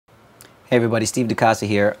Hey everybody, Steve DeCasa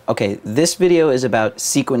here. Okay, this video is about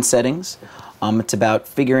sequence settings. It's about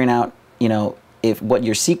figuring out, what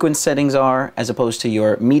your sequence settings are as opposed to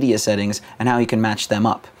your media settings and how you can match them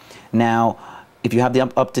up. Now, if you have the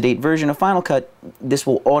up-to-date version of Final Cut, this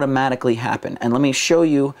will automatically happen. And let me show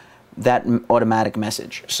you that automatic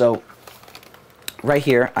message. So, right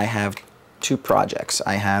here, I have two projects.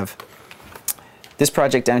 I have this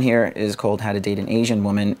project down here is called How to Date an Asian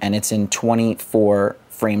Woman, and it's in 24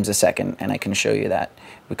 frames a second, and I can show you that.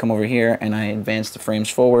 We come over here and I advance the frames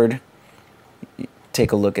forward.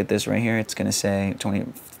 Take a look at this right here. It's going to say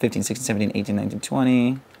 15, 16, 17, 18, 19,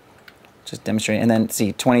 20. Just demonstrate. And then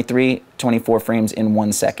see 23, 24 frames in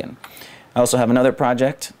 1 second. I also have another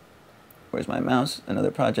project. Where's my mouse?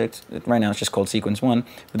 Another project. Right now it's just called Sequence 1.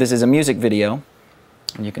 But this is a music video.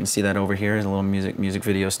 And you can see that over here. There's a little music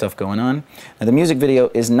video stuff going on. Now the music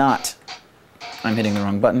video is not, I'm hitting the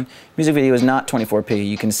wrong button. Music video is not 24p.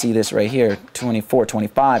 You can see this right here, 24,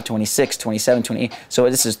 25, 26, 27, 28. So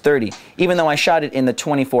this is 30. Even though I shot it in the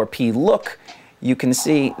 24p look, you can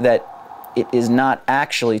see that it is not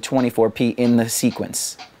actually 24p in the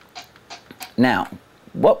sequence. Now,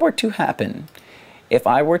 what were to happen if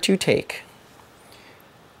I were to take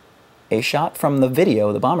a shot from the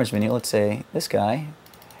video, the bomber's video, let's say this guy,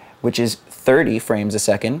 which is 30 frames a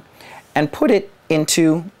second, and put it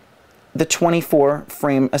into the 24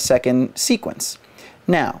 frame a second sequence.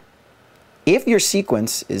 Now, if your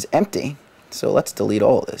sequence is empty, so let's delete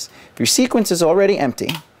all of this. If your sequence is already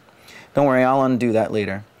empty, don't worry, I'll undo that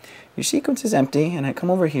later. Your sequence is empty, and I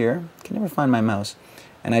come over here, I can never find my mouse,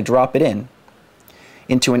 and I drop it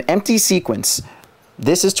into an empty sequence.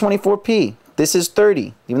 This is 24p, this is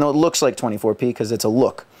 30, even though it looks like 24p because it's a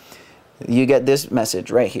look. You get this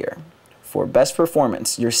message right here. For best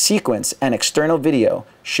performance, your sequence and external video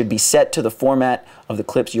should be set to the format of the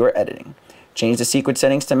clips you're editing. Change the sequence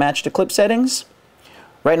settings to match the clip settings.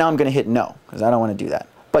 Right now I'm going to hit no, because I don't want to do that.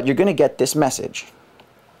 But you're going to get this message.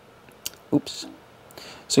 Oops.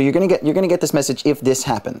 So you're going to get this message if this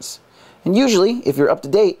happens. And usually, if you're up to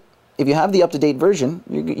date, if you have the up-to-date version,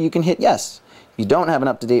 you can hit yes. If you don't have an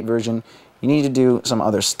up-to-date version, you need to do some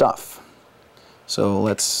other stuff. So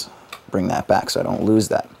let's bring that back so I don't lose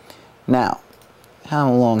that. Now,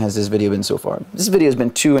 how long has this video been so far? This video has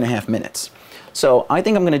been 2.5 minutes. So I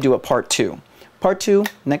think I'm going to do a part 2. Part 2,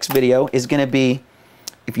 next video, is going to be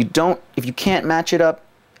if you can't match it up,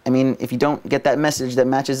 if you don't get that message that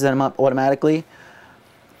matches them up automatically,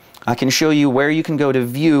 I can show you where you can go to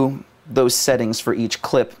view those settings for each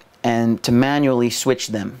clip and to manually switch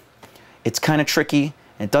them. It's kind of tricky,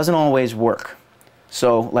 and it doesn't always work.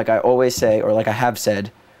 So like I always say, or like I have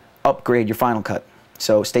said, upgrade your Final Cut.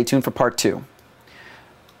 So stay tuned for part 2.